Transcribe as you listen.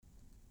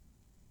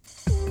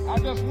I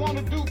just want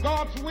to do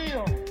God's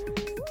will.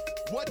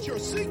 What you're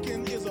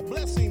seeking is a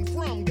blessing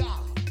from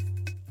God.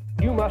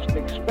 You must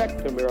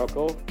expect a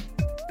miracle.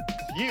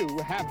 You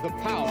have the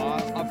power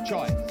of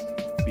choice.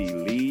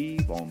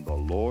 Believe on the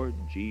Lord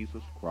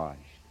Jesus Christ.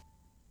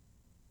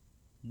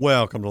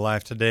 Welcome to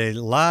Life Today.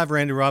 Live,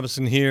 Randy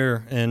Robinson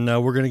here, and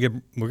we're gonna get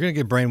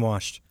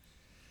brainwashed.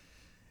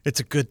 It's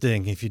a good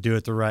thing if you do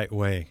it the right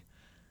way.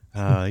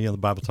 The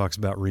Bible talks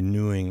about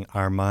renewing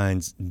our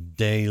minds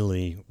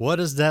daily. What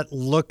does that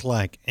look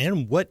like,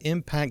 and what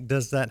impact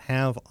does that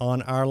have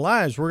on our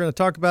lives? We're going to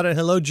talk about it.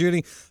 Hello,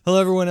 Judy. Hello,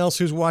 everyone else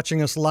who's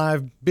watching us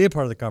live. Be a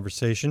part of the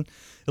conversation.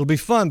 It'll be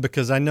fun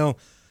because I know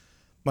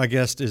my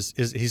guest is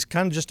he's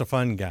kind of just a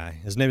fun guy.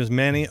 His name is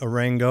Manny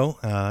Arango,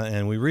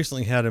 and we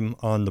recently had him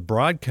on the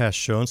broadcast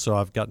show, and so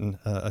I've gotten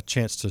a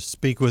chance to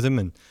speak with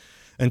him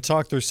and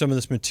talk through some of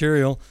this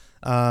material.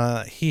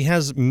 He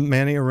has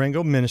Manny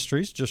Arango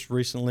Ministries just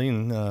recently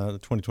in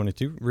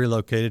 2022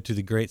 relocated to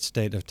the great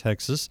state of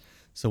Texas.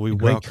 So we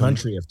welcome great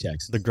country of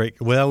Texas.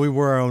 We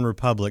were our own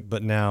republic,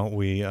 but now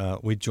we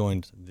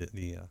joined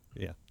the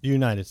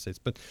United States.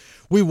 But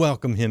we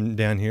welcome him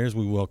down here as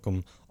we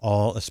welcome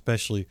all,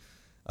 especially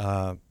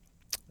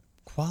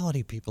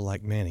quality people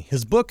like Manny.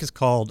 His book is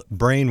called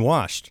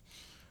Brainwashed,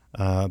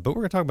 but we're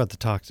going to talk about the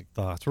toxic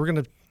thoughts. We're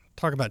going to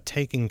talk about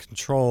taking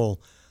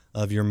control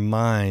of your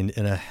mind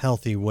in a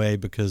healthy way,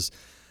 because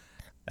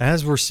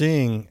as we're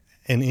seeing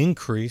an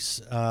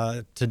increase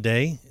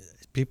today,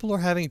 people are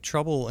having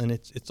trouble, and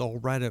it's all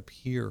right up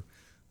here,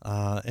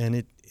 and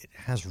it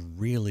has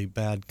really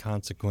bad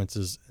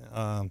consequences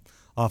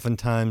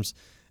oftentimes,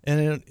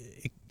 and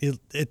it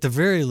at the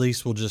very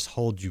least will just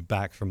hold you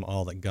back from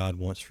all that God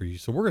wants for you.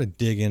 So we're going to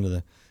dig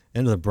into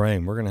the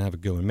brain. We're going to have a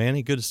good one.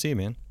 Manny, good to see you,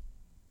 man.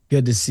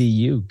 Good to see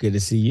you. Good to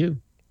see you.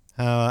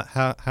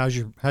 How's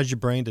your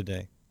brain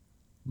today?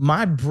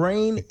 My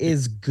brain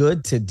is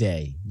good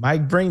today. My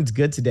brain's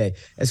good today,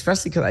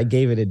 especially because I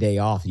gave it a day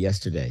off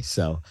yesterday.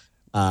 So,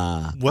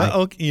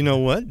 okay, you know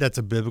what? That's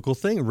a biblical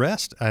thing,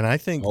 rest. And I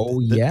think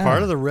that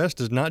part of the rest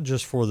is not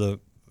just for the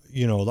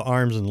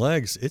arms and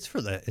legs. It's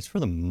for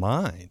the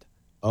mind.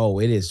 Oh,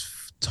 it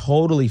is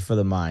totally for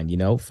the mind.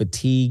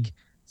 Fatigue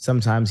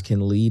sometimes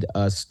can lead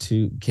us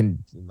to,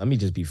 let me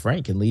just be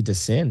frank, can lead to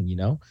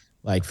sin,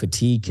 like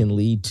fatigue can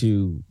lead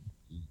to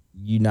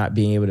you not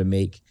being able to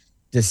make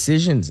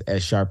decisions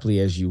as sharply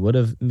as you would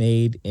have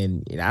made.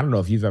 And I don't know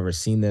if you've ever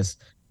seen this,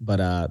 but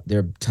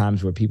there are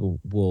times where people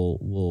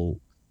will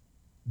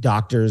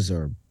doctors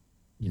or,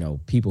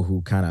 people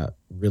who kind of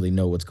really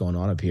know what's going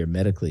on up here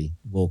medically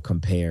will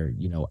compare,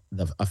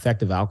 the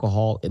effect of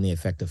alcohol and the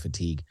effect of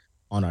fatigue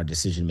on our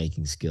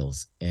decision-making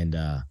skills. And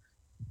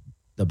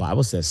the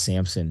Bible says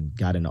Samson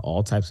got into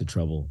all types of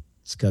trouble.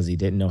 It's because he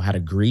didn't know how to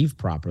grieve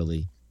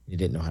properly. He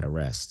didn't know how to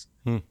rest.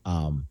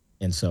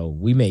 And so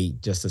we may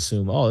just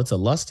assume, it's a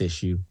lust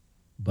issue,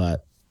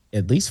 but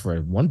at least for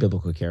one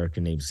biblical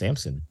character named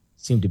Samson,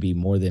 seemed to be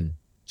more than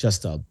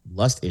just a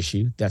lust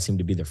issue. That seemed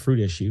to be the fruit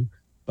issue.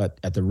 But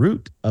at the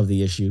root of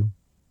the issue,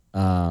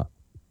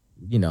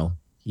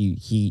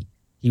 he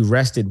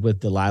rested with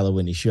Delilah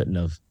when he shouldn't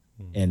have,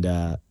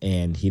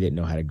 and he didn't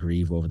know how to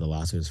grieve over the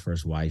loss of his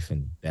first wife,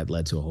 and that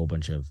led to a whole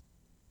bunch of,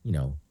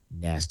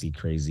 nasty,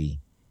 crazy,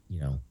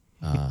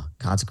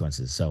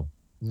 consequences. So.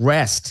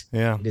 Rest.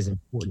 Yeah. It is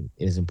important.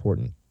 It is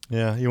important.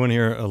 Yeah. You want to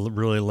hear a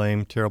really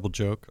lame, terrible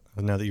joke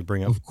now that you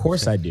bring up? Of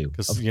course I do.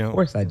 Of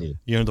course I do.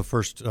 The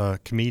first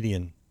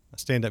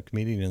stand-up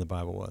comedian in the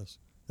Bible was.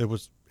 It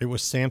was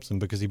Samson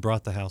because he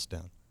brought the house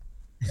down.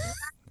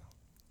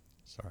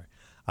 Sorry.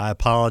 I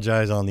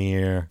apologize on the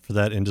air for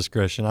that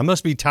indiscretion. I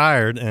must be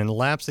tired and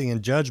lapsing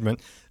in judgment,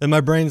 and my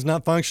brain's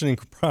not functioning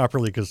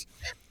properly because...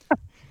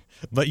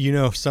 But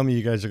some of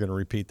you guys are going to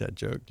repeat that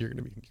joke. You're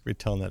going to be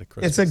telling that at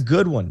Christmas. It's a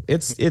good one.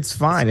 It's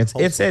fine.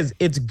 It says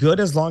it's good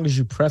as long as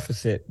you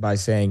preface it by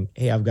saying,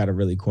 "Hey, I've got a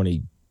really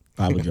corny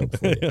Bible joke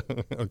for you."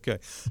 Okay,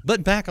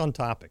 but back on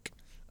topic.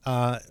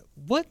 How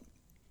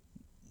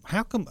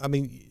come? I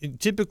mean,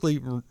 typically,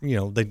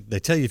 they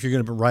tell you if you're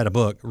going to write a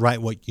book,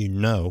 write what you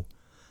know.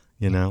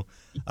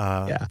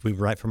 We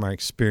write from our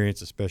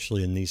experience,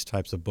 especially in these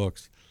types of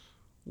books.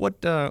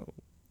 What got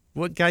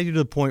you to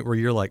the point where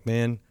you're like,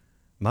 man,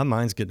 my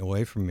mind's getting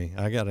away from me.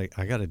 I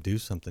gotta do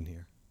something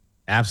here.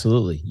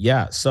 Absolutely.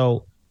 Yeah.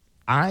 So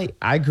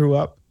I grew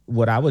up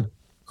what I would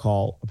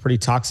call a pretty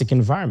toxic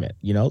environment.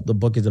 The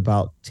book is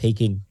about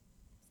taking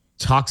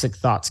toxic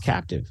thoughts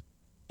captive.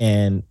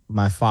 And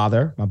my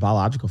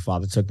biological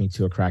father, took me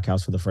to a crack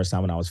house for the first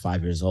time when I was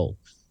 5 years old.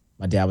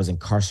 My dad was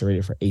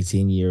incarcerated for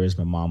 18 years.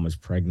 My mom was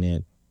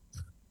pregnant,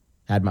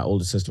 had my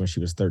older sister when she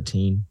was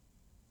 13.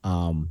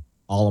 Two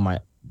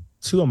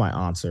of my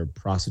aunts are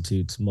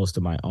prostitutes. Most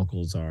of my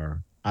uncles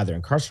are either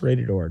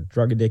incarcerated or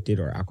drug addicted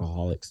or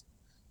alcoholics.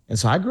 And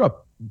so I grew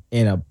up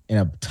in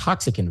a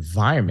toxic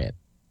environment,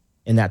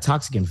 and that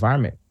toxic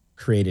environment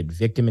created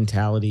victim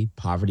mentality,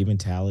 poverty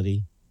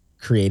mentality,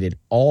 created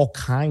all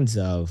kinds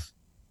of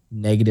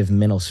negative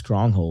mental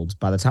strongholds.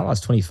 By the time I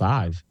was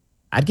 25,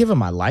 I'd given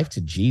my life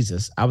to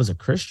Jesus. I was a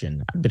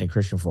Christian. I'd been a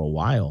Christian for a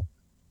while.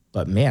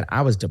 But man,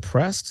 I was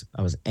depressed.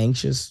 I was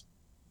anxious.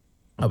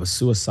 I was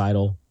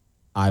suicidal.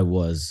 I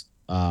was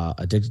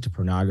addicted to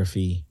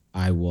pornography.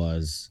 I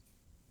was,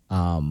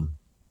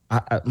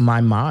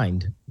 my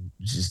mind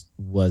just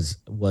was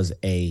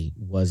a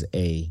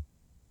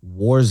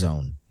war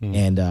zone,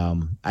 and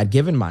I'd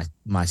given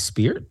my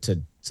spirit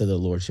to the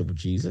lordship of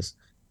Jesus.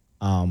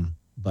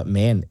 But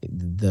man,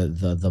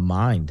 the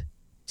mind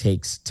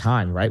takes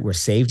time, right? We're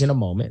saved in a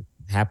moment,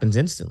 it happens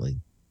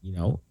instantly,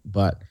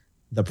 but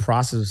the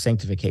process of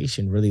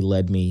sanctification really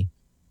led me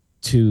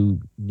to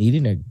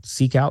needing to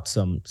seek out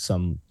some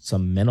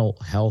mental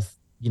health,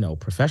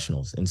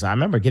 professionals. And so I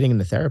remember getting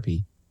into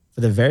therapy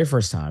for the very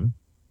first time.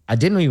 I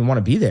didn't even want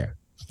to be there,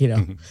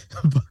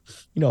 but,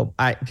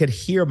 I could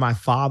hear my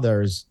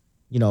father's,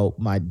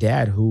 my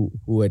dad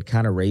who had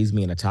kind of raised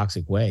me in a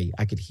toxic way.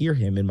 I could hear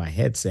him in my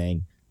head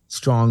saying,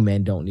 strong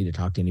men don't need to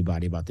talk to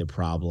anybody about their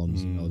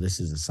problems. This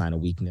is a sign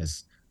of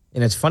weakness.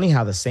 And it's funny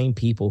how the same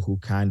people who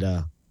kind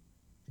of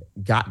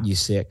got you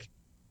sick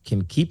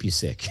can keep you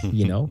sick,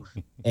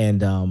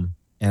 and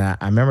I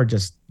remember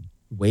just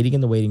waiting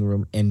in the waiting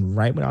room, and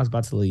right when I was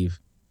about to leave,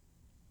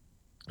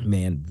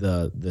 man,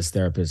 this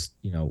therapist,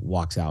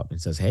 walks out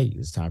and says, "Hey,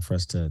 it's time for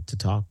us to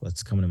talk.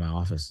 Let's come into my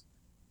office."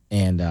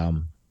 And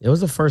it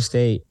was the first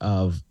day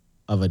of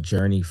a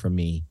journey for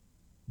me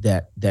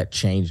that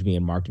changed me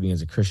and marked me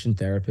as a Christian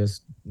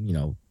therapist,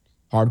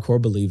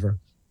 hardcore believer.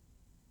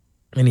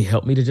 And he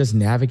helped me to just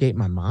navigate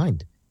my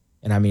mind.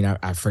 And I mean,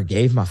 I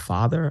forgave my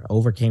father,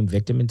 overcame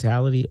victim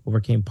mentality,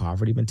 overcame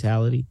poverty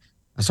mentality.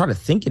 I started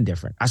thinking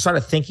different. I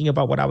started thinking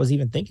about what I was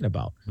even thinking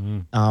about.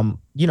 A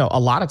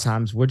lot of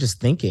times we're just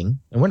thinking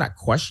and we're not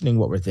questioning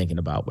what we're thinking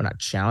about. We're not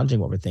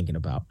challenging what we're thinking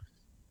about.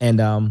 And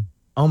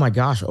oh my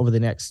gosh, over the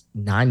next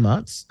 9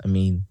 months, I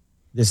mean,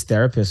 this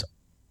therapist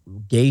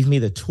gave me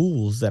the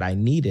tools that I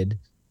needed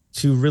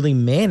to really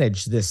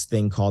manage this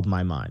thing called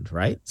my mind,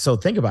 right? So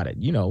think about it,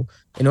 in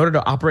order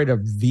to operate a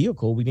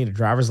vehicle, we need a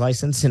driver's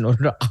license. In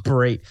order to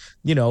operate,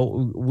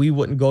 we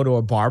wouldn't go to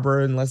a barber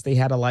unless they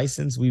had a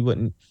license. We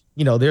wouldn't,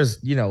 there's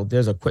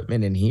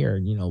equipment in here,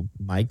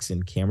 mics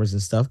and cameras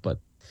and stuff, but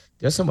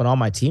there's someone on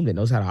my team that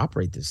knows how to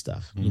operate this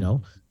stuff,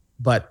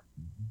 but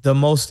the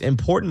most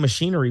important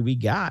machinery we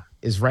got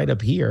is right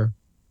up here.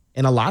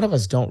 And a lot of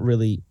us don't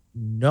really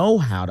know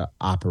how to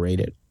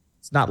operate it.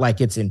 It's not like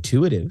it's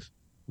intuitive.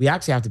 We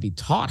actually have to be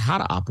taught how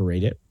to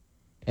operate it.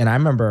 And I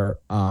remember,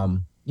 I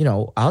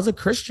was a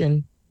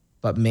Christian,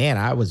 but man,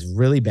 I was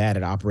really bad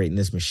at operating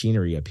this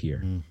machinery up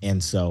here.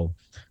 And so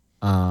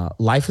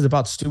life is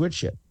about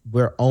stewardship.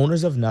 We're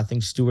owners of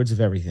nothing, stewards of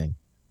everything.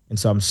 And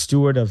so I'm a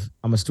steward of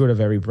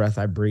every breath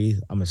I breathe.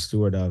 I'm a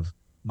steward of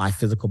my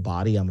physical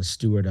body. I'm a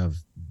steward of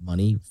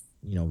money,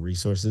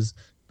 resources,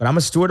 but I'm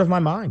a steward of my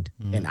mind.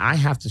 And I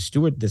have to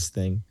steward this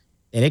thing.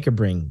 And it could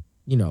bring,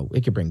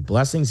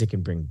 blessings. It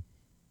can bring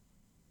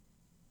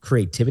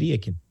creativity.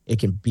 It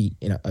can be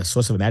a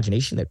source of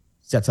imagination that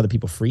sets other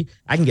people free.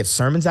 I can get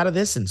sermons out of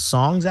this and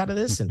songs out of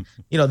this. And,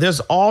 there's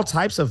all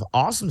types of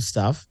awesome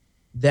stuff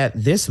that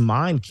this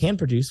mind can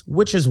produce,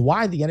 which is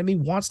why the enemy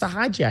wants to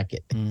hijack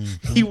it.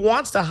 He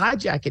wants to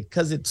hijack it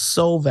because it's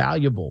so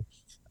valuable.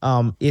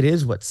 It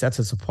is what sets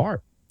us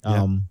apart.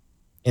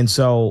 And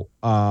so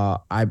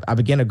I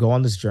began to go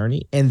on this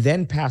journey. And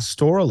then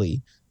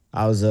pastorally,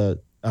 I was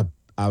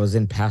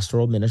in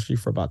pastoral ministry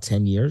for about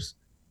 10 years.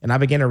 And I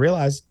began to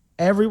realize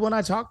everyone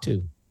I talked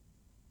to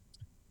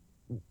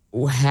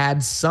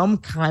had some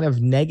kind of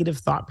negative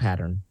thought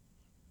pattern,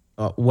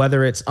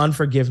 whether it's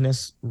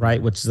unforgiveness,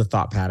 right, which is a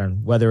thought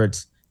pattern, whether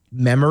it's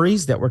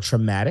memories that were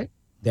traumatic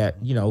that,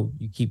 you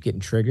keep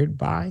getting triggered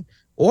by,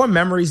 or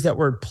memories that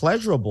were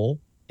pleasurable.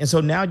 And so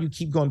now you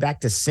keep going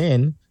back to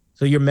sin.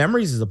 So your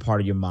memories is a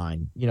part of your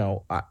mind,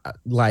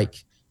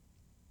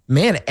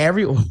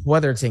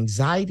 whether it's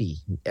anxiety,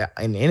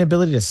 an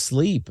inability to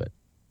sleep,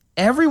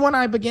 everyone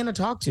I began to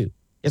talk to,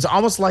 it's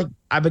almost like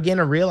I began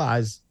to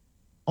realize,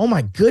 oh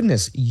my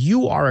goodness,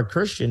 you are a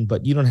Christian,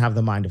 but you don't have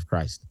the mind of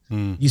Christ.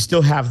 You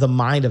still have the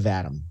mind of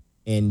Adam,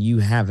 and you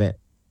haven't.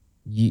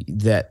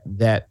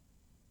 That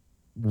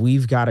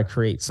we've got to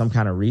create some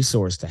kind of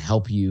resource to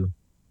help you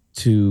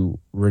to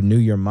renew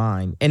your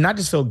mind and not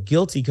just feel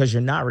guilty because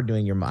you're not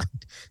renewing your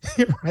mind,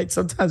 right?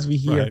 Sometimes we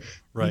hear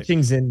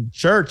teachings in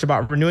church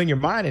about renewing your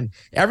mind, and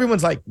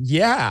everyone's like,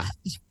 "Yeah,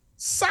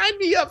 sign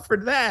me up for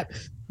that."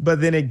 But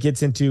then it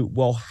gets into,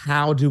 well,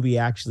 how do we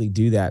actually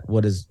do that?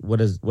 What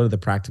are the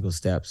practical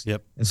steps?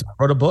 Yep. And so I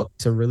wrote a book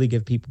to really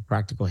give people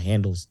practical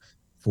handles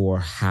for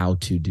how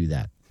to do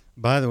that.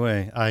 By the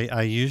way,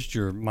 I used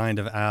your mind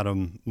of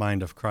Adam,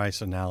 mind of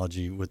Christ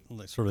analogy with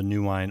sort of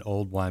new wine,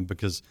 old wine,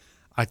 because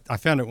I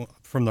found it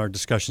from our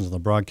discussions on the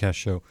broadcast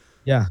show.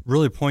 Yeah.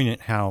 Really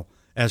poignant how,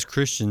 as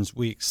Christians,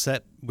 we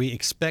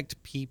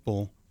expect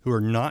people who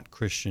are not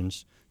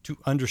Christians to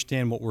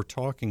understand what we're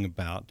talking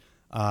about.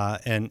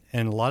 And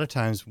a lot of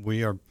times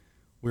we are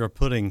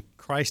putting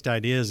Christ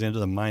ideas into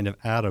the mind of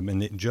Adam,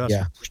 and it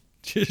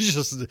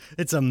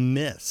it's a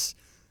mess.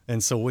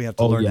 And so we have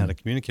to learn how to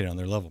communicate on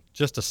their level.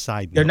 Just a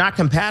side note. They're not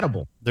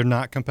compatible. They're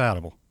not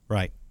compatible.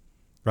 Right.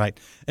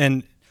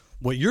 And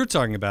What you're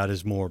talking about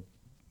is more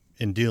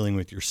in dealing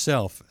with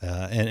yourself,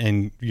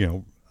 and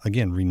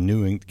again,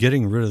 renewing,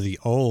 getting rid of the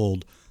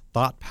old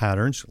thought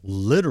patterns.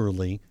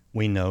 Literally,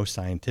 we know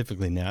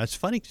scientifically now. It's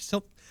funny.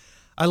 So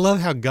I love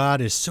how God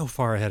is so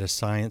far ahead of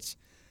science,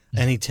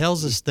 and He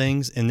tells us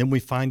things, and then we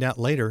find out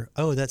later,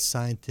 oh, that's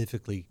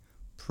scientifically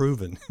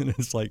proven. And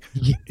it's like,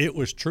 it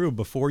was true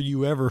before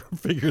you ever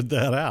figured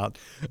that out,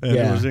 and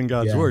it was in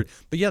God's word.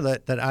 But yeah,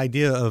 that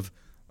idea of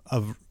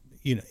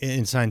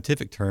in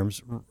scientific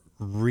terms,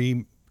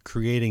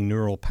 recreating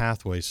neural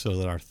pathways so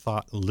that our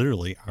thought,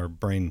 literally our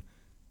brain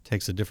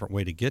takes a different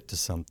way to get to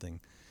something.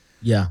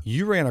 Yeah.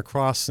 You ran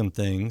across some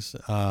things,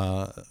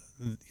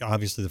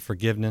 obviously the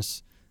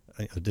forgiveness,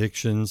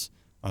 addictions,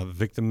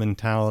 victim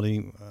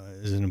mentality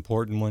is an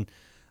important one,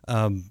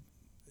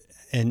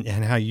 and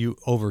how you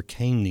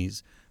overcame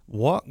these.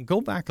 Go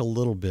back a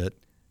little bit,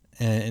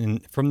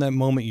 and from that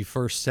moment you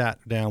first sat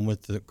down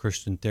with the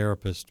Christian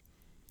therapist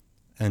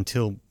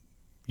until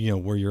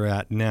where you're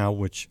at now,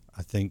 which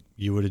I think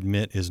you would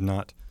admit is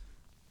not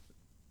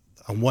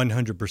a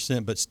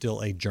 100%, but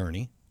still a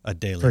journey, a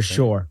daily For thing.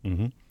 sure.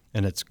 Mm-hmm.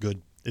 And it's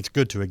good. It's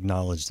good to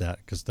acknowledge that,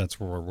 because that's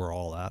where we're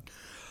all at.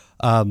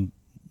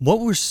 What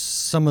were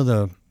some of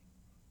the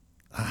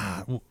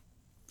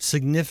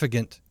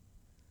significant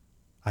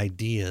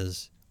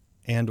ideas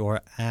and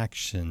or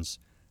actions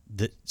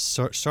that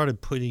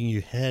started putting you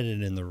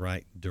headed in the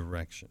right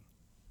direction?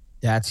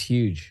 That's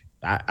huge.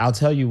 I'll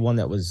tell you one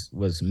that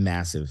was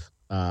massive.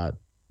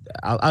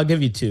 I'll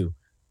give you two.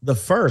 The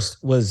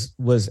first was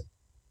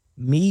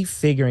me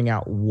figuring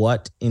out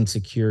what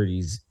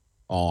insecurities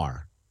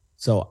are.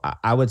 So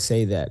I would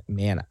say that,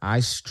 man, I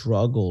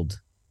struggled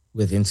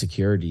with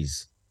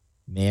insecurities,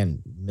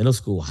 man, middle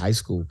school, high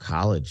school,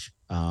 college,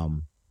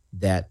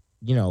 that,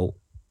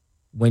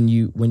 when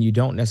you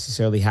don't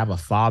necessarily have a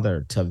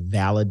father to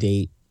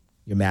validate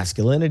your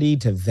masculinity,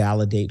 to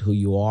validate who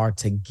you are,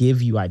 to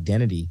give you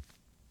identity,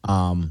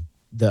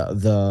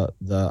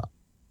 the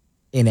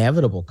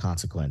inevitable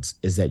consequence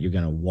is that you're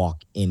going to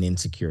walk in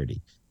insecurity.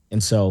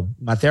 And so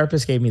my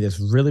therapist gave me this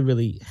really,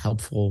 really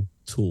helpful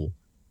tool.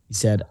 He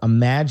said,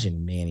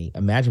 imagine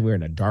we're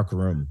in a dark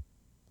room.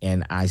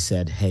 And I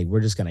said, hey, we're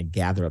just going to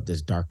gather up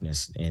this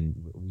darkness, and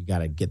we got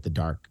to get the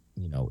dark,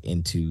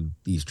 into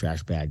these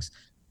trash bags.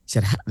 He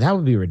said, that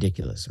would be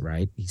ridiculous,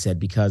 right? He said,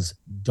 because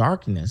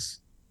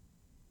darkness,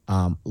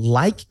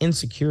 like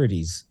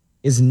insecurities,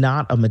 is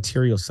not a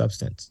material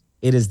substance.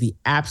 It is the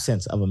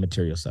absence of a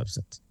material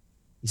substance.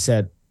 He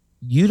said,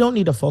 you don't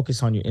need to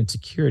focus on your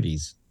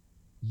insecurities.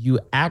 You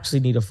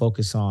actually need to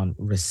focus on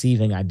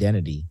receiving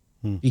identity,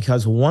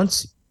 because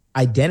once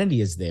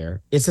identity is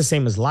there, it's the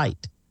same as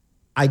light.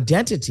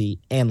 Identity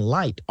and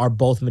light are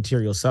both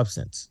material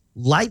substance.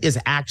 Light is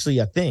actually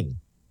a thing.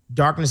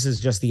 Darkness is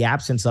just the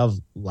absence of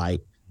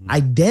light.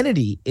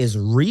 Identity is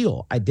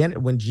real.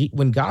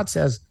 When God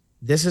says,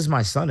 this is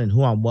my son in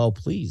whom I'm well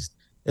pleased,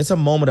 it's a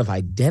moment of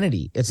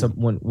identity. It's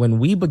when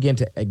we begin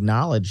to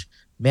acknowledge,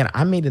 man,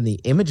 I'm made in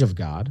the image of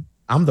God.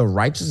 I'm the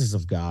righteousness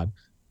of God,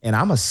 and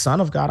I'm a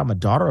son of God. I'm a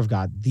daughter of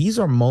God. These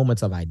are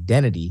moments of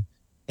identity,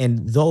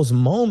 and those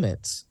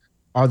moments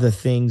are the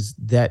things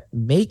that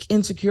make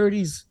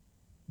insecurities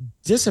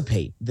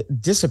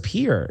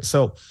disappear.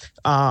 So,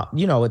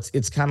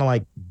 it's kind of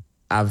like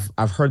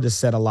I've heard this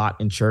said a lot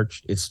in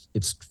church. It's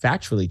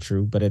factually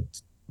true, but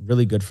it's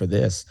really good for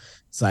this.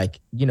 It's like,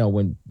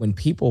 when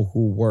people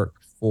who work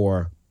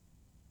for,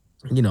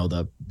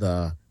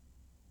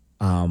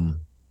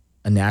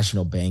 a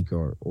national bank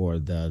or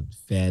the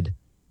Fed,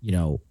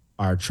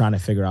 are trying to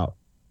figure out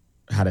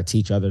how to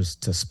teach others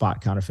to spot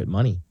counterfeit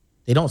money.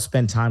 They don't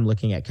spend time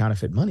looking at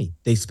counterfeit money.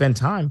 They spend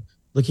time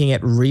looking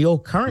at real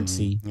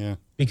currency,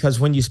 because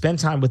when you spend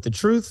time with the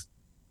truth,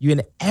 you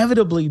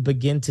inevitably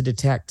begin to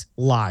detect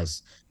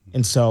lies.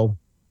 And so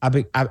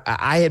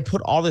I had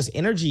put all this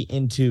energy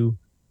into,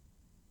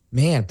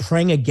 man,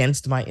 praying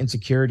against my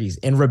insecurities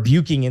and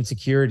rebuking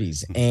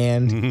insecurities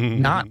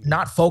and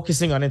not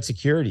focusing on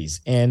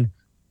insecurities. And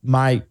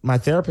my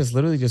therapist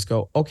literally just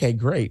go, okay,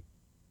 great.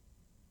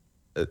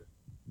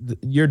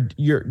 You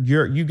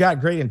got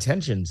great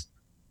intentions,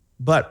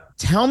 but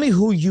tell me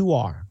who you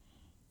are.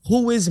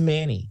 Who is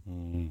Manny?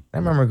 I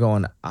remember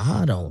going,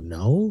 I don't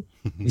know.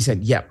 He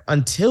said, yeah,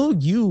 until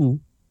you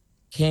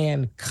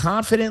can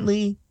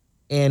confidently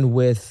and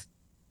with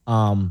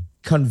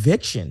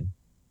conviction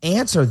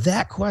answer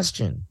that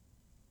question,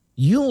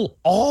 you'll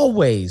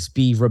always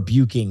be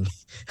rebuking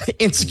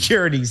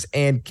insecurities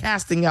and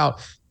casting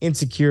out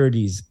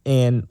insecurities.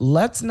 And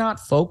let's not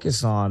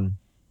focus on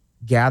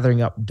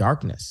gathering up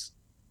darkness.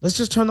 Let's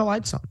just turn the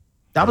lights on.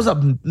 That was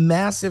a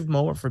massive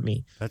moment for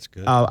me. That's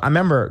good. I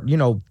remember,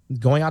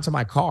 going out to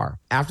my car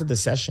after the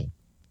session.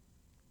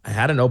 I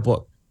had a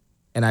notebook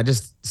and I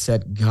just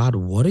said, God,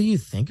 what do you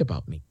think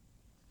about me?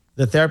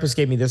 The therapist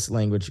gave me this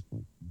language.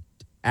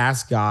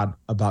 Ask God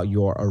about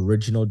your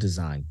original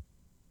design.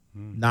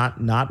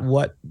 Not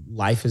what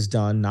life has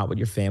done, not what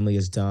your family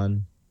has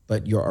done,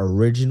 but your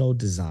original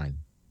design.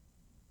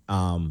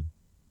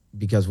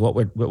 Because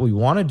what we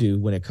want to do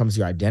when it comes to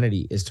your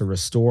identity is to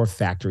restore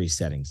factory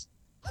settings.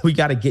 We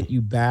got to get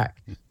you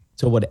back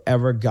to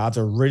whatever God's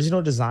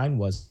original design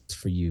was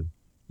for you.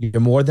 You're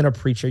more than a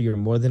preacher. You're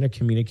more than a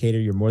communicator.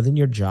 You're more than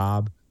your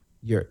job.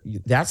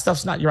 That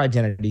stuff's not your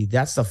identity.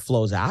 That stuff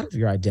flows out of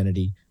your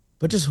identity.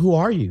 But just who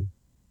are you?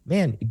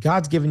 Man,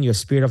 God's given you a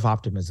spirit of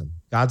optimism.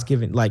 God's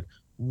given, like,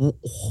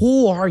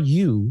 who are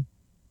you?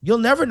 You'll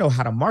never know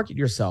how to market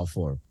yourself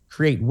or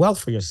create wealth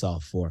for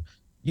yourself, or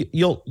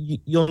you'll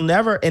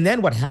never. And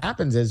then what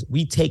happens is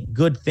we take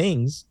good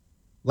things,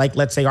 like,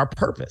 let's say, our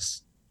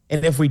purpose.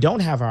 And if we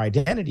don't have our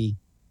identity,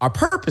 our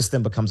purpose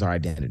then becomes our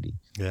identity.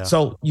 Yeah.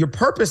 So your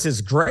purpose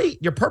is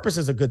great. Your purpose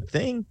is a good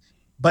thing.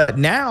 But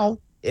now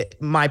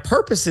my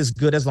purpose is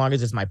good as long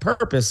as it's my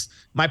purpose.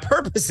 My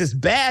purpose is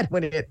bad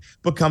when it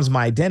becomes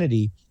my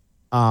identity.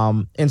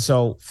 And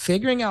so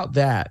figuring out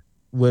that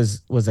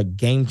was a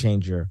game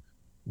changer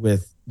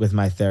with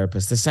my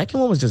therapist. The second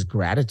one was just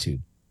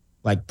gratitude,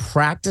 like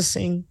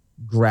practicing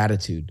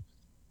gratitude.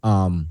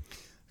 Can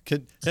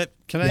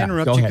I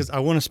interrupt you? Because I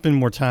want to spend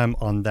more time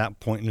on that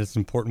point, and it's an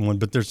important one.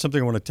 But there's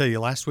something I want to tell you.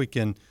 Last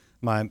weekend,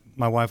 my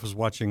wife was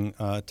watching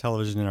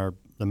television in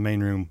the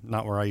main room,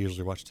 not where I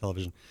usually watch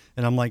television.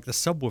 And I'm like, the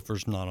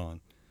subwoofer's not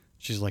on.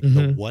 She's like,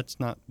 the what's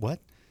not what?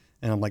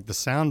 And I'm like, the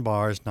sound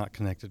bar is not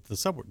connected to the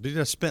subwoofer. They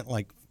just spent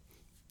like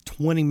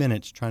 20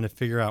 minutes trying to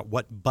figure out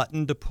what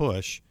button to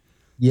push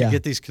to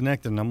get these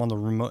connected. And I'm on the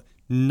remote.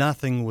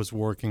 Nothing was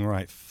working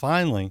right.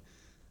 Finally,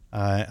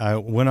 I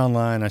went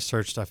online, I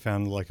searched, I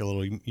found like a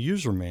little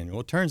user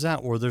manual. It turns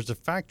out where there's a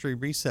factory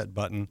reset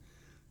button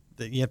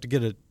that you have to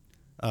get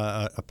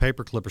a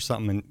paper clip or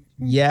something.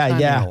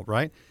 And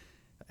right?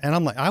 And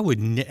I'm like,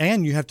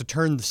 and you have to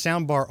turn the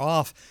sound bar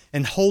off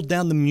and hold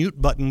down the mute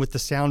button with the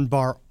sound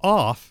bar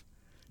off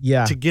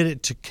to get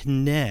it to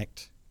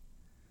connect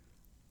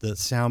the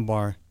sound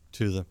bar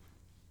to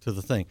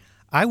the thing.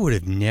 I would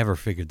have never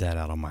figured that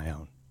out on my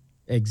own.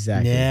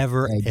 Exactly.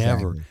 Never,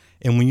 ever.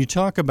 And when you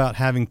talk about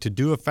having to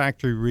do a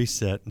factory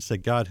reset and say,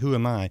 God, who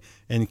am I?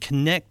 And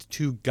connect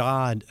to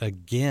God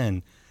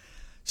again,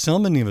 so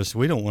many of us,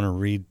 we don't want to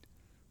read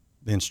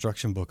the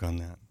instruction book on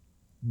that.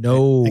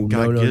 No.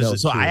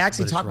 So I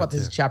actually talk about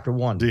this in chapter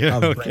 1 of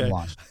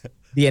Brainwashed.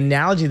 The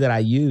analogy that I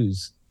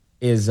use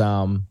is,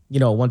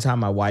 one time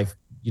my wife,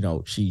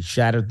 she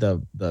shattered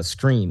the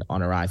screen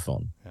on her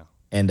iPhone. Yeah.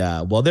 And,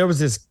 there was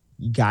this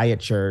guy at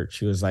church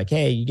who was like,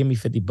 hey, you give me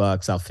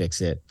 $50, I'll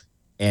fix it.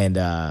 And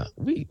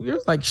we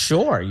were like,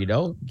 sure,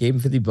 gave him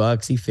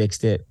 $50. He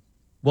fixed it.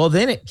 Well,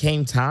 then it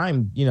came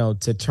time,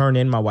 to turn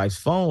in my wife's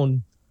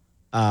phone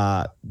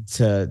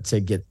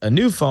to get a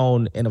new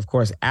phone. And of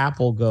course,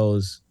 Apple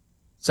goes,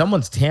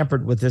 someone's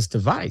tampered with this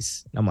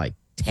device. And I'm like,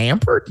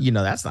 tampered?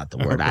 That's not the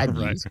word I'd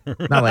use.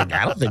 And I'm like,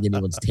 I don't think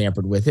anyone's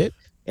tampered with it.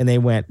 And they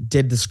went,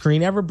 did the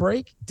screen ever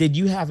break? Did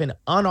you have an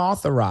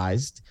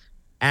unauthorized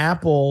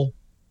Apple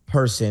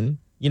person?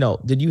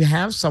 Did you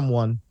have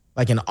someone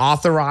like an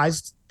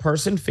authorized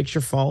person fix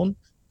your phone?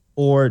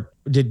 Or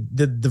did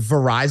the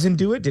Verizon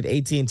do it? Did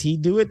AT&T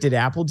do it? Did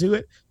Apple do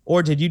it?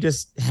 Or did you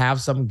just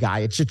have some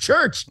guy at your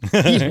church, do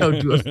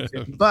it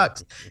for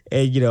 $50?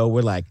 And,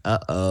 we're like,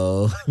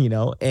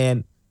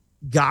 and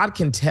God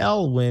can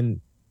tell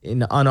when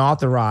an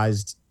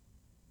unauthorized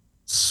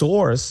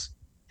source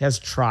has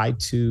tried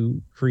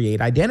to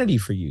create identity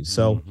for you.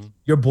 So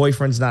your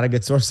boyfriend's not a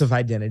good source of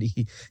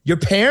identity. Your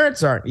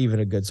parents aren't even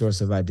a good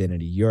source of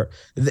identity.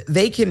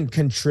 They can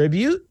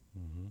contribute.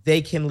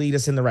 They can lead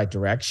us in the right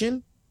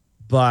direction,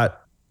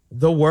 but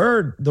the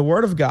word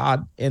of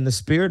God and the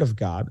Spirit of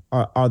God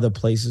are the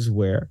places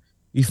where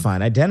we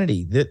find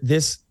identity.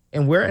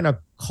 And we're in a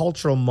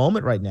cultural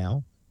moment right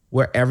now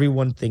where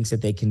everyone thinks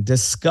that they can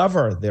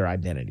discover their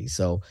identity.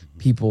 So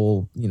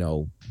people,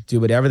 do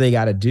whatever they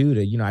got to do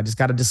to, I just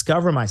got to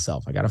discover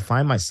myself. I got to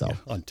find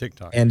myself on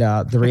TikTok. And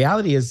the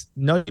reality is,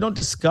 no, you don't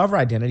discover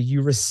identity.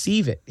 You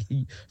receive it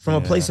from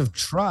a place of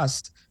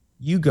trust.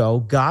 You go,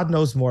 God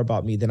knows more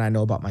about me than I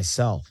know about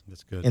myself.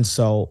 That's good. And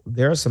so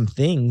there are some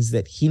things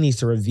that he needs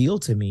to reveal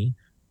to me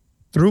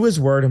through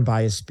his word and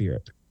by his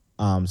Spirit,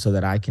 so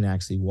that I can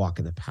actually walk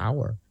in the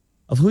power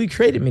of who he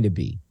created me to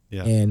be.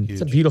 Yeah, and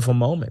it's a beautiful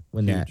moment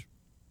when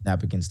that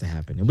begins to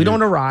happen. And we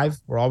don't arrive.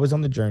 We're always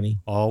on the journey.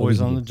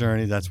 Always on the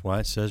journey. That's why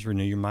it says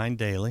renew your mind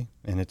daily.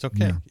 And it's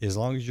okay. Yeah. As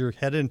long as you're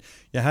headed.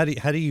 Yeah.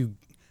 How do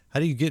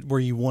you get where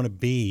you want to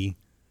be?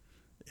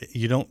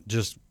 You don't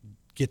just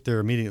get there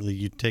immediately.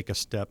 You take a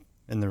step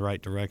in the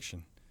right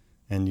direction,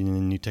 and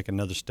then you take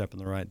another step in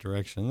the right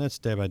direction. And that's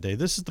day by day.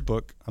 This is the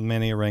book. I'm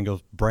Manny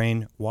Arango's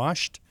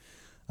Brainwashed,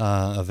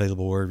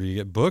 available wherever you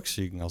get books.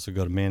 You can also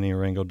go to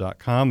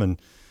mannyarango.com and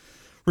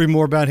read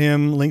more about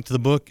him, link to the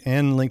book,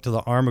 and link to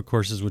the ARMA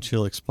courses, which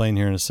he'll explain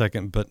here in a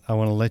second. But I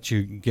want to let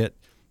you get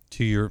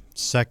to your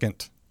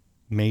second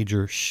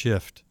major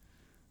shift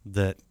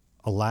that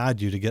allowed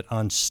you to get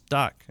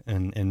unstuck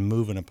and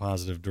move in a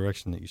positive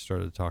direction that you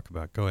started to talk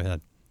about. Go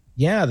ahead.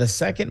 Yeah, the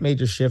second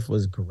major shift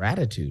was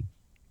gratitude.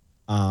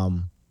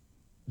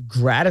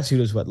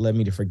 Gratitude is what led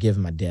me to forgive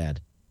my dad.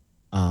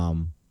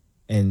 And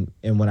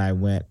when I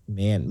went,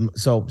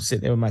 so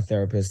sitting there with my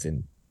therapist,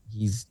 and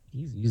he's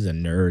a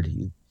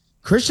nerd.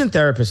 Christian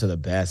therapists are the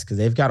best because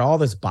they've got all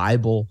this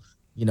Bible,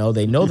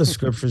 they know the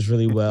scriptures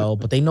really well,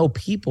 but they know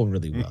people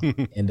really well.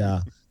 And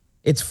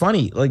it's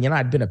funny,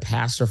 I'd been a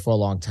pastor for a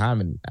long time,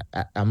 and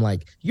I'm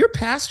like, you're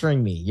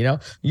pastoring me,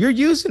 you're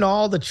using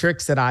all the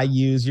tricks that I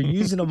use. You're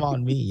using them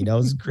on me,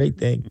 it's a great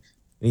thing.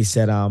 And he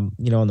said, in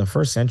the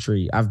first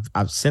century,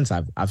 I've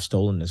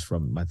stolen this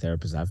from my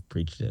therapist. I've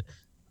preached it.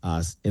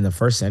 In the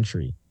first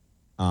century,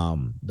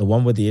 the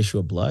one with the issue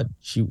of blood,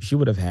 she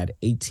would have had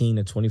 18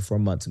 to 24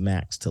 months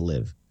max to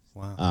live.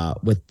 Wow.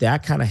 With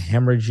that kind of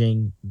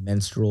hemorrhaging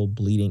menstrual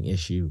bleeding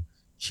issue,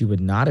 she would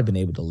not have been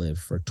able to live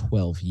for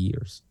 12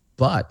 years,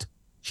 but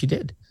she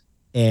did.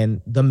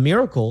 And the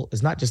miracle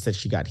is not just that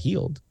she got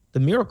healed. The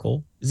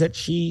miracle is that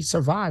she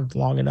survived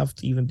long enough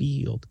to even be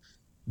healed.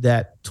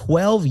 That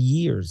 12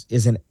 years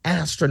is an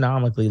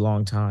astronomically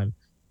long time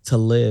to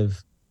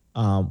live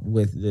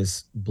with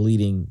this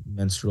bleeding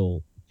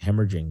menstrual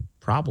hemorrhaging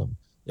problem.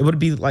 It would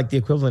be like the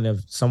equivalent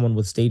of someone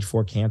with stage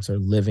 4 cancer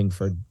living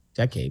for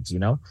decades,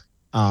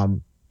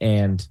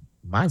 and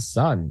my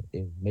son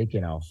is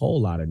making a whole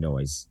lot of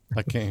noise.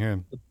 I can't hear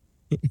him.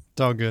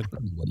 It's all good. I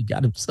don't know what he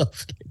got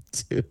himself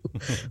into.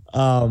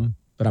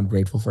 But I'm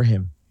grateful for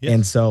him. Yes.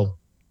 And so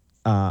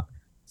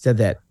said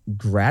that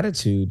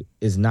gratitude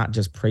is not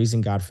just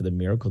praising God for the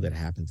miracle that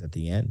happens at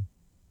the end,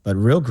 but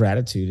real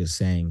gratitude is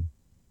saying,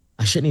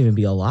 I shouldn't even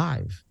be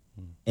alive.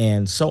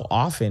 And so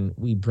often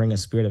we bring a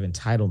spirit of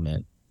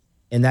entitlement,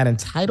 and that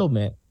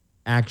entitlement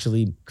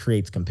actually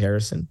creates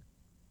comparison.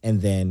 And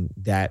then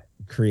that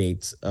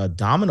creates a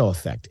domino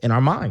effect in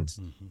our minds,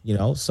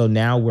 So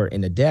now we're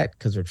in a debt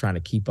because we're trying to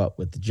keep up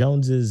with the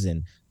Joneses.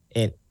 And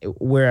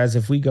whereas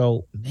if we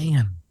go,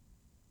 man,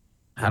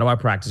 how do I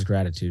practice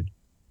gratitude?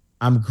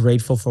 I'm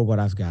grateful for what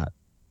I've got.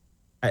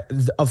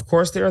 Of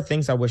course, there are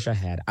things I wish I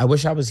had. I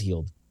wish I was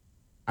healed.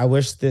 I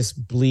wish this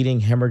bleeding,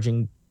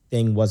 hemorrhaging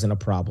thing wasn't a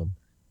problem.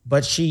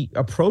 But she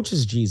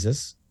approaches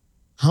Jesus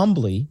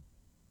humbly,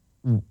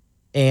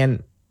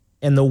 and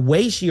the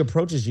way she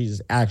approaches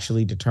Jesus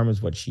actually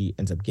determines what she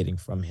ends up getting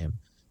from him.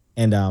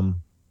 And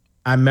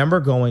I remember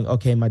going,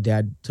 okay, my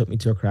dad took me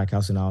to a crack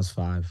house when I was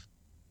 5.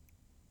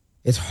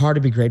 It's hard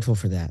to be grateful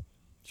for that.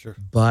 Sure.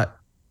 But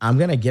I'm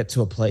going to get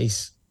to a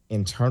place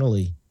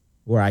internally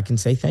where I can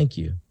say thank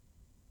you.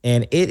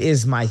 And it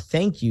is my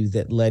thank you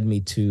that led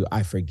me to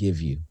I forgive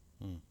you.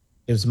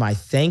 It was my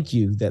thank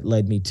you that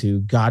led me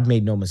to God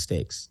made no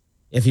mistakes.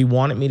 If he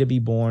wanted me to be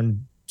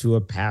born to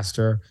a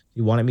pastor, if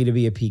he wanted me to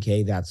be a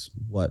PK, that's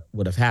what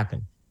would have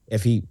happened.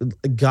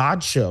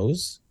 God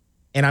chose,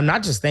 and I'm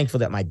not just thankful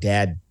that my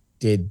dad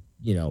did,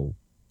 wacky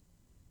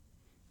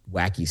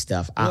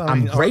stuff.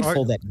 I'm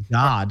grateful that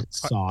God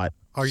saw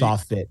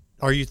fit.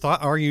 Are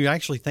you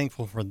actually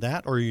thankful for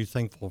that, or are you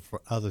thankful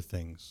for other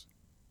things?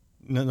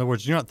 In other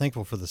words, you're not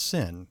thankful for the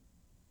sin.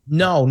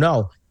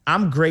 No.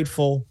 I'm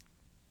grateful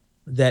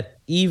that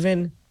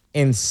even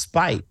in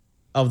spite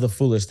of the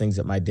foolish things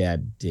that my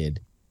dad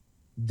did,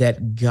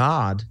 that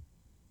God,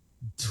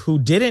 who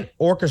didn't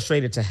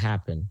orchestrate it to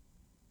happen,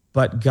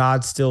 but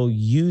God still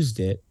used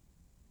it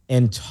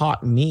and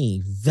taught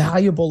me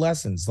valuable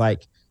lessons.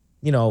 Like,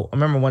 I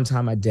remember one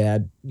time my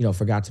dad,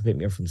 forgot to pick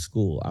me up from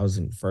school. I was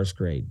in first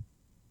grade.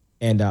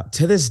 And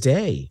to this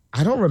day,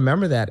 I don't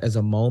remember that as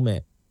a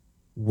moment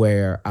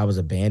where I was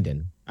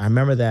abandoned. I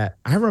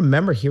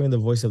remember hearing the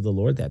voice of the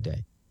Lord that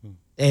day.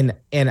 And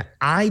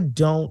I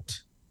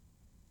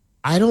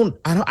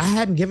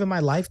hadn't given my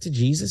life to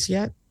Jesus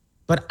yet,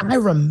 but I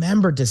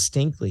remember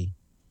distinctly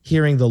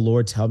hearing the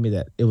Lord tell me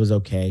that it was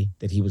okay,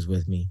 that he was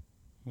with me,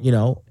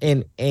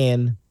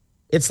 and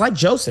it's like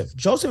Joseph.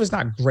 Joseph is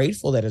not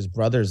grateful that his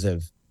brothers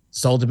have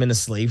sold him into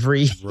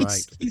slavery.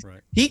 Right.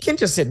 He can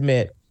just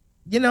admit,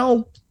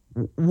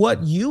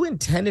 what you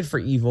intended for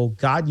evil,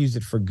 God used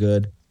it for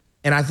good.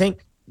 And I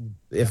think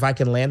if I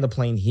can land the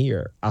plane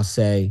here, I'll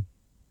say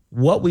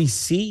what we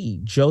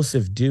see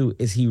Joseph do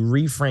is he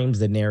reframes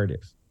the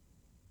narrative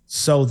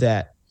so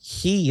that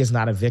he is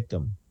not a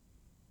victim,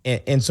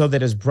 and so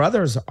that his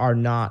brothers are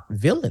not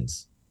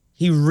villains.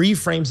 He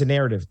reframes the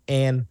narrative.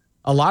 And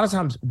a lot of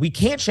times we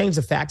can't change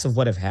the facts of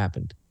what have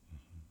happened.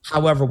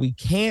 However, we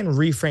can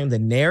reframe the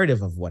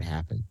narrative of what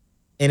happened.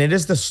 And it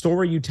is the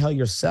story you tell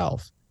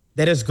yourself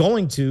that is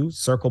going to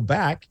circle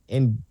back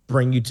and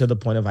bring you to the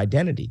point of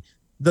identity.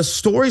 The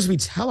stories we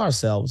tell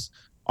ourselves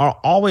are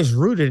always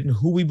rooted in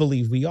who we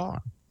believe we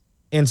are.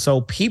 And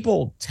so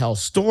people tell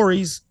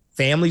stories,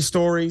 family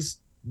stories,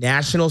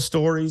 national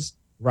stories,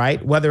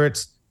 right? Whether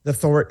it's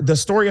the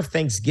story of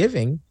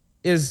Thanksgiving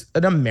is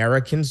an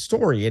American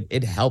story.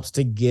 It helps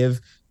to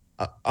give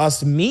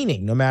us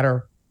meaning, no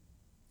matter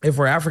if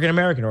we're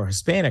African-American or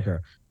Hispanic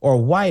or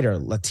white or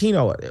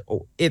Latino.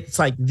 It's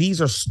like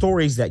these are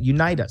stories that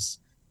unite us.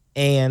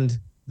 And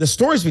the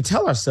stories we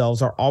tell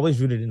ourselves are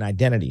always rooted in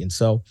identity. And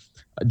so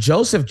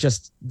Joseph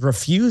just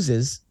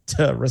refuses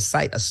to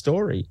recite a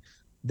story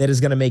that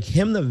is going to make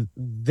him the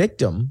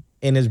victim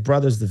and his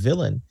brothers the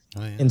villain.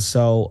 Oh, yeah. And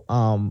so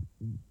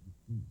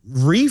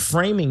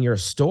reframing your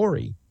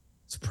story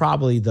is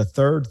probably the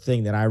third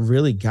thing that I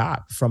really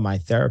got from my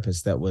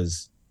therapist that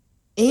was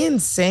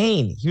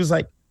insane. He was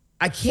like,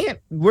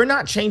 we're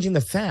not changing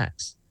the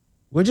facts.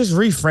 We're just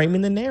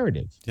reframing the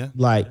narrative. Yeah.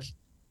 Like,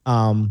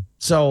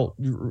 so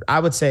I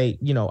would say,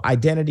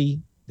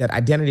 identity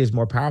is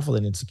more powerful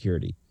than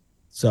insecurity.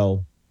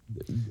 So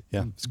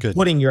yeah, it's good.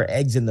 Putting your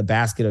eggs in the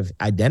basket of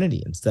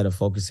identity instead of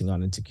focusing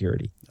on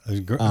insecurity.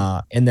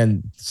 And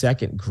then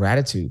second,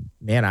 gratitude.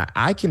 Man,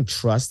 I can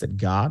trust that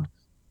God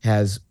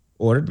has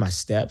ordered my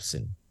steps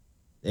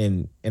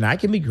and I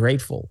can be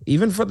grateful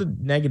even for the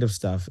negative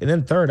stuff. And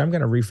then third, I'm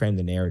going to reframe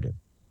the narrative.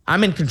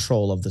 I'm in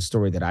control of the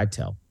story that I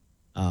tell.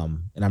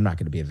 And I'm not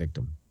going to be a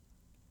victim.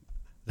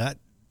 That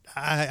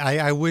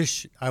I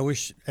wish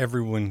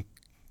everyone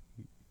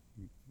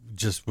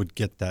just would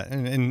get that.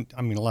 And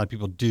I mean, a lot of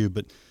people do,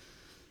 but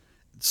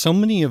so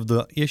many of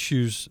the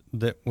issues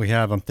that we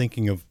have, I'm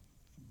thinking of,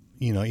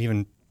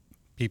 even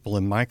people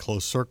in my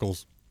close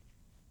circles.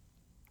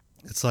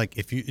 It's like,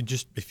 if you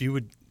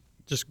would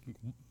just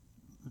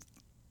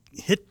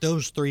hit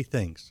those three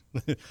things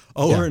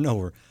over and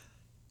over: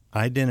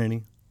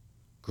 identity,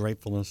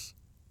 gratefulness,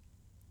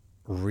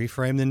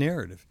 reframe the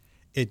narrative.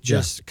 It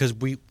just, because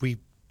we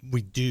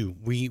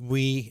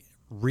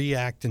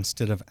react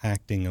instead of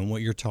acting. And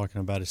what you're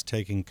talking about is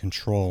taking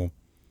control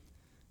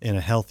in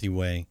a healthy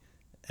way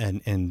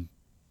and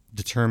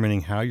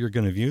determining how you're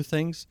going to view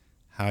things,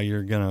 how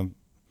the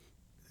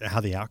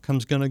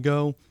outcome's going to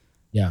go.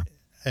 Yeah.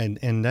 And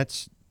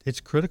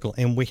it's critical.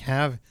 And we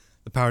have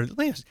the power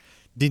to.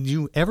 Did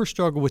you ever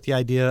struggle with the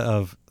idea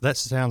of, that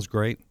sounds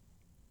great,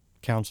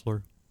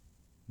 counselor,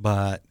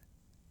 but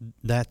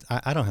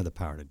I don't have the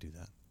power to do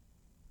that?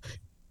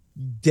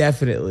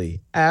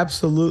 Definitely.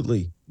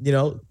 Absolutely.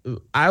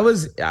 I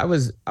was,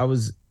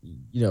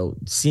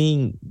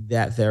 seeing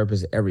that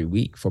therapist every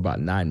week for about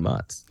 9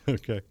 months.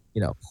 Okay.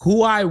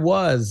 Who I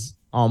was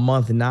on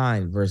month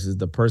 9 versus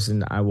the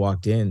person I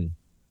walked in.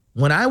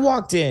 When I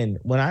walked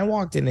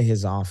into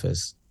his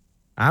office,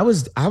 I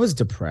was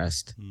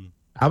depressed.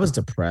 I was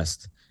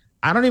depressed.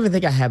 I don't even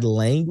think I had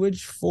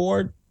language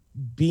for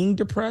being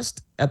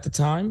depressed at the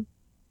time.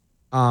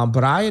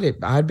 But I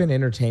had been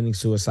entertaining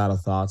suicidal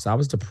thoughts. I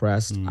was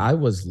depressed. I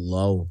was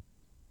low.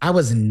 I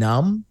was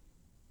numb.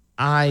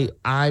 I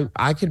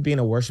could be in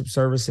a worship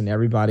service and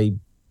everybody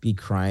be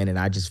crying and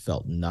I just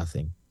felt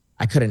nothing.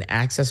 I couldn't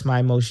access my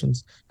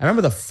emotions. I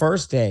remember the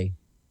first day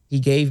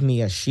he gave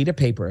me a sheet of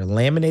paper, a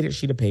laminated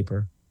sheet of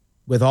paper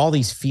with all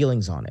these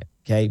feelings on it,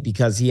 okay?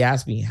 Because he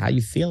asked me, how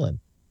you feeling?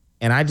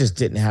 And I just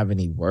didn't have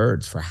any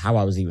words for how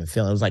I was even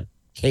feeling. It was like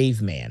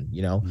caveman,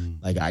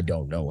 like, I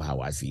don't know how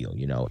I feel,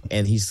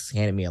 and he's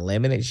handed me a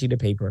laminated sheet of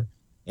paper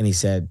and he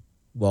said,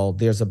 well,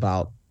 there's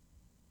about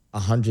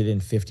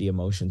 150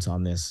 emotions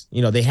on this.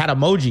 They had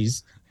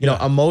emojis,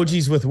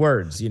 emojis with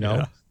words,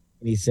 and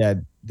he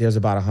said, there's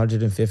about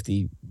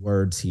 150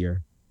 words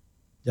here.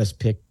 Just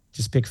pick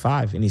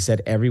 5. And he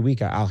said, every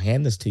week I'll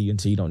hand this to you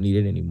until you don't need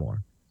it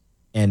anymore.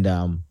 And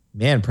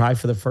man, probably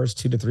for the first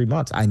 2 to 3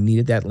 months, I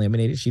needed that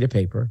laminated sheet of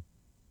paper.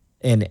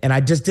 And I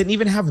just didn't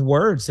even have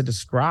words to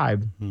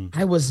describe.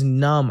 I was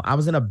numb. I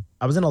was in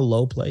a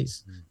low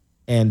place.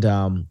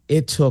 And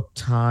it took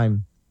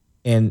time.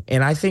 And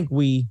I think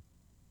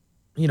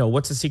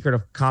what's the secret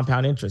of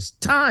compound interest?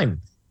 Time.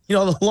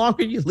 The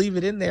longer you leave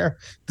it in there,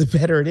 the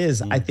better it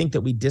is. I think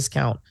that we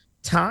discount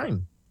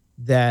time.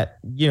 That,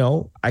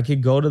 I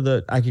could go to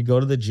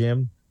the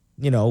gym,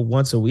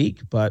 once a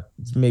week, but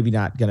it's maybe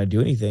not going to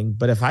do anything.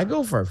 But if I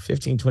go for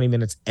 15, 20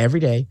 minutes every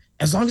day,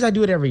 as long as I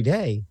do it every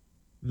day,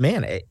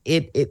 man,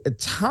 it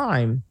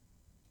time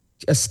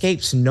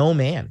escapes no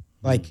man,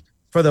 like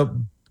for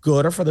the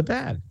good or for the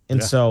bad.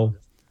 And so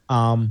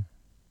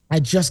I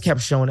just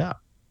kept showing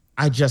up.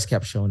 And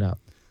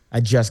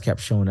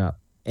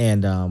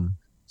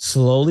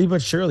slowly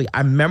but surely, I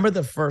remember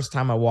the first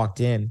time I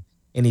walked in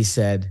and he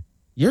said,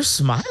 you're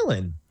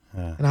smiling.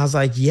 And I was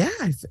like, yeah,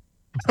 I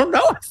don't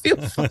know.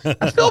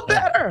 I feel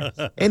better.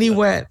 And he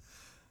went,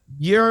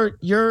 you're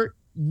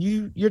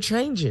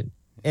changing.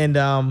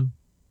 And,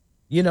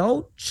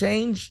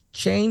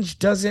 change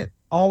doesn't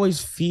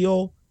always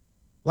feel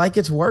like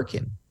it's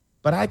working.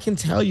 But I can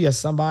tell you, as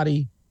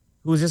somebody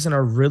who was just in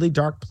a really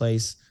dark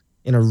place,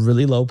 in a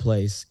really low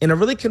place, in a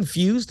really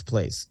confused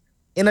place,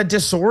 in a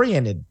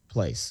disoriented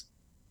place.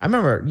 I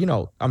remember,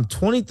 I'm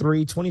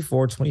 23,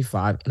 24,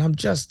 25, and I'm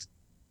just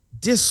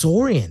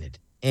disoriented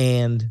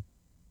and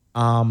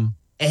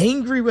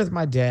angry with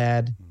my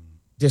dad,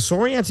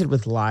 disoriented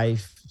with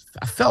life.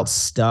 I felt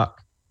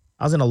stuck.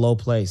 I was in a low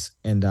place.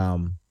 And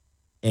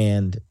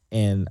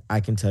I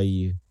can tell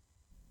you,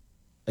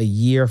 a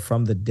year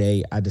from the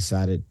day I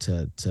decided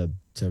to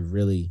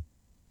really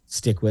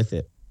stick with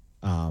it,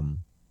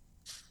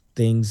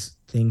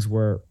 things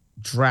were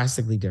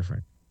drastically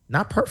different.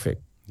 Not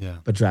perfect,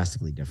 but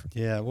drastically different.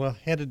 Yeah, well,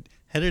 headed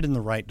in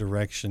the right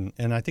direction.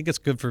 And I think it's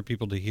good for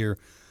people to hear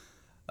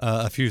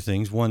a few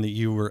things. One,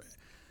 that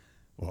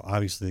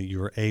obviously you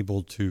were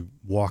able to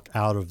walk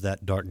out of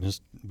that darkness,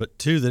 but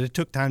 2, that it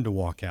took time to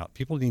walk out.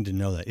 People need to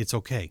know that it's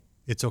okay.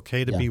 It's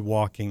okay to be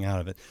walking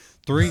out of it.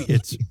 3,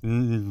 it's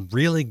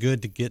really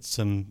good to get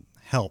some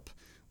help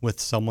with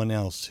someone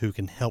else who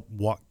can help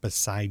walk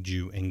beside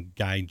you and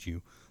guide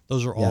you.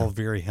 Those are all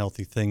very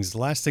healthy things. The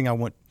last thing I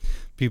want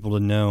people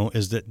to know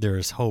is that there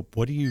is hope.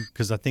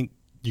 Because I think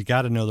you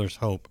got to know there's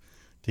hope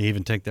to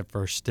even take that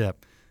first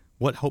step.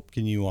 What hope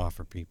can you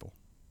offer people?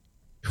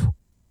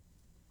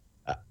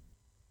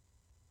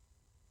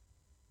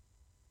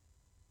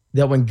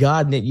 That when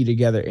God knit you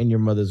together in your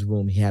mother's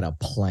womb, he had a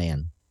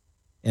plan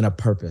and a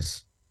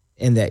purpose,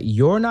 and that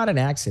you're not an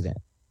accident.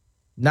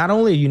 Not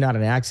only are you not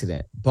an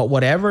accident, but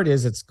whatever it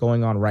is that's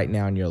going on right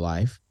now in your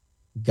life,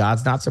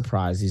 God's not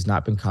surprised. He's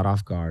not been caught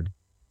off guard.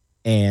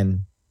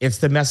 And it's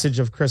the message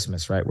of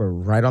Christmas, right? We're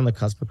right on the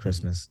cusp of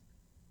Christmas.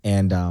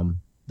 And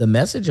the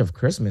message of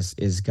Christmas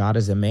is God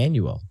is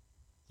Emmanuel.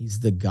 He's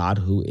the God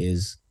who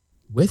is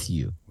with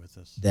you. With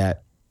us.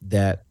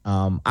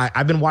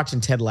 I've been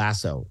watching Ted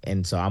Lasso,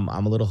 and so I'm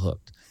a little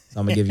hooked. So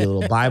I'm gonna give you a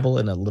little Bible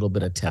and a little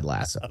bit of Ted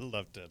Lasso. I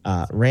love Ted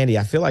Lasso. Randy,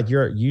 I feel like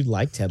you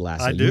like Ted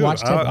Lasso. I do. You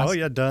watch Ted Lasso? Oh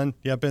yeah, done.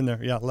 Yeah, been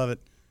there. Yeah, love it.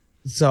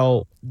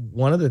 So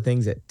one of the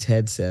things that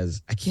Ted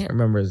says, I can't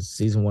remember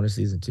season 1 or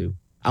season 2.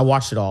 I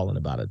watched it all in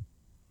about a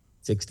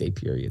 6-day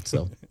period.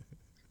 So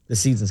the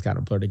seasons kind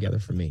of blur together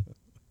for me.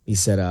 He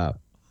said,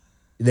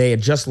 they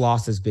had just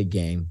lost this big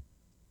game,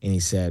 and he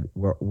said,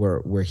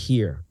 we're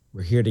here.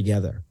 We're here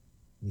together.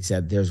 He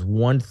said, there's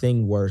one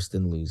thing worse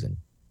than losing,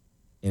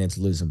 and it's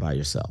losing by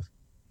yourself.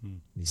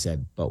 He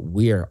said, but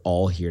we're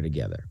all here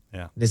together.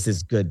 Yeah. This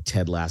is good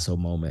Ted Lasso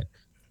moment.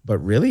 But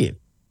really,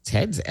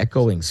 Ted's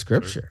echoing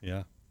scripture.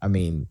 Yeah. I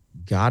mean,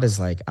 God is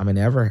like, I'm an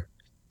ever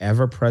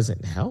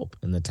present help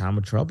in the time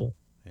of trouble.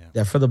 Yeah.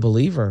 That for the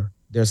believer,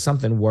 there's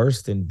something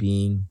worse than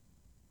being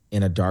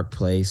in a dark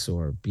place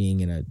or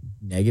being in a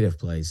negative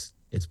place.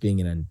 It's being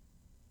in a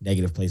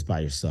negative place by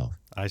yourself.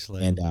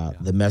 Isolated. And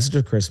the message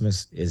of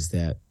Christmas is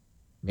that,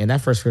 man, that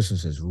first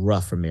Christmas was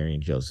rough for Mary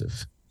and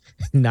Joseph.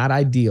 Not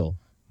ideal.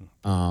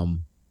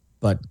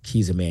 But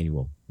he's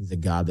Emmanuel. He's the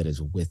God that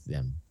is with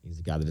them. He's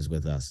the God that is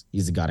with us.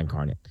 He's the God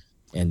incarnate.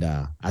 And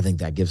I think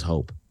that gives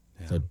hope.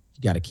 Yeah. So you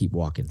got to keep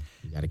walking.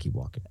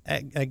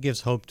 That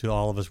gives hope to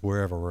all of us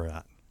wherever we're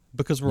at,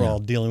 because we're all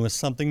dealing with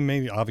something,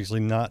 maybe obviously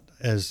not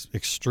as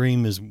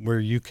extreme as where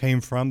you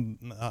came from,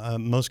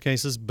 most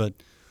cases, but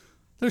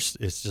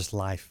it's just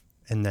life,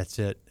 and that's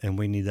it. And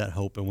we need that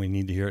hope, and we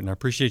need to hear it. And I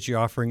appreciate you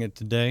offering it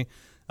today.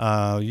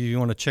 You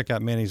want to check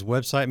out Manny's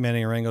website,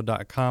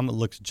 mannyarango.com. It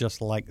looks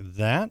just like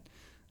that.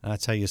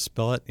 That's how you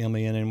spell it,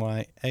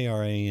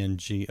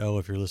 MANNYARANGO,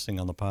 if you're listening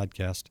on the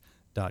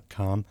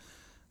podcast.com.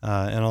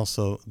 And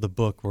also the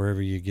book,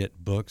 wherever you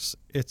get books.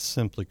 It's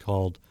simply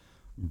called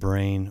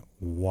Brain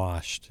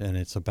Washed, and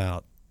it's a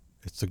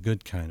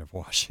good kind of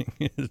washing.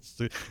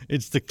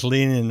 It's the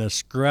cleaning, the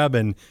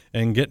scrubbing,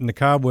 and getting the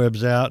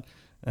cobwebs out,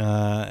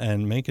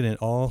 and making it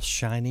all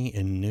shiny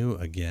and new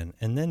again.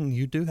 And then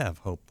you do have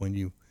hope when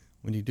you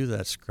do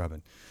that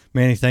scrubbing.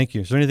 Manny, thank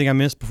you. Is there anything I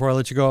missed before I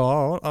let you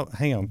go? Oh,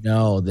 hang on.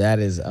 No, that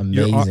is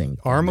amazing.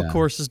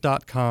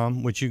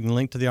 ArmaCourses.com, which you can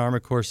link to the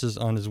Arma courses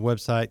on his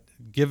website.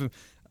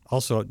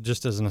 Also,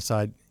 just as an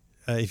aside,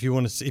 if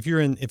you're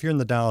in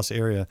the Dallas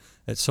area,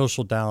 at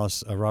Social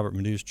Dallas, Robert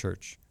Madu's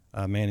church,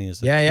 Manny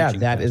is. That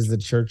pastor. Is the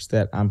church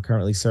that I'm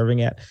currently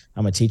serving at.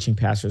 I'm a teaching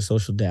pastor at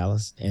Social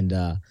Dallas, and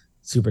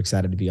super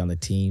excited to be on the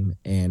team.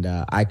 And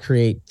I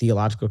create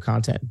theological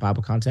content,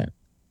 Bible content,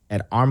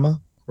 at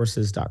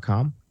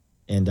ArmaCourses.com.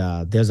 And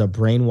there's a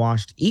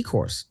brainwashed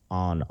e-course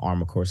on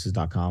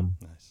ArmaCourses.com.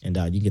 Nice.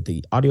 And you get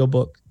the audio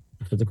book,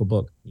 the physical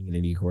book, you get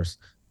an e-course.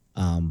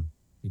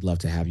 We'd love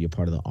to have you a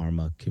part of the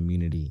Arma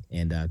community,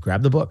 and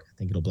grab the book. I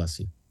think it'll bless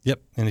you.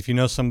 Yep. And if you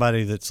know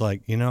somebody that's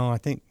like, I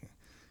think,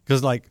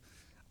 because like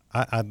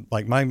I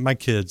like my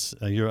kids,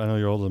 I know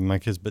you're older than my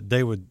kids, but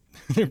they'd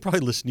probably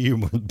listen to you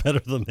better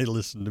than they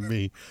listen to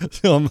me.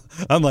 So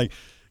I'm like,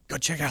 go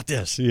check out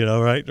this,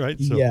 right?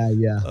 So,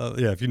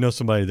 yeah. If you know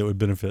somebody that would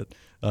benefit,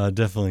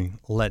 definitely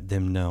let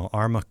them know.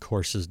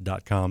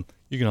 ArmaCourses.com.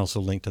 You can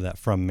also link to that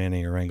from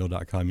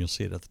MannyArango.com. You'll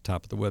see it at the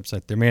top of the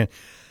website there, man.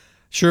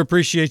 Sure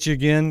appreciate you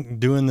again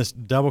doing this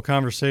double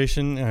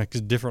conversation,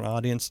 because different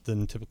audience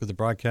than typically the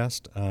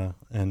broadcast, and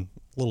a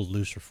little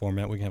looser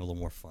format. We can have a little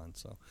more fun.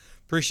 So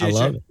appreciate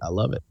you. I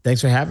love it.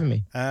 Thanks for having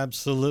me.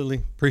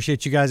 Absolutely.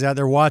 Appreciate you guys out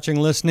there watching,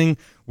 listening,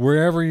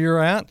 wherever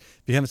you're at.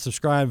 If you haven't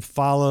subscribed,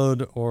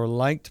 followed, or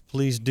liked,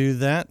 please do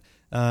that,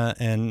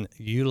 and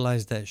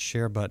utilize that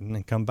share button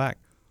and come back.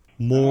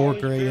 More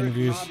great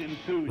interviews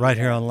right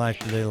here on Life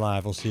Today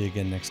Live. We'll see you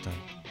again next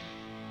time.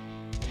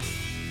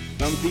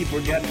 Some people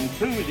get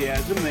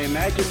enthusiasm. They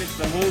imagine it's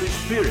the Holy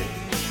Spirit.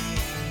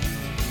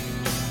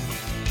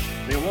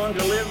 They want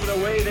to live the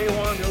way they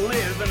want to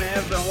live and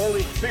have the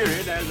Holy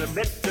Spirit as a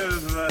bit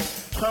of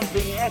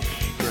something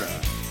extra.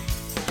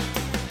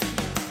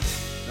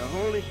 The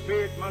Holy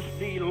Spirit must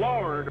be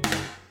Lord.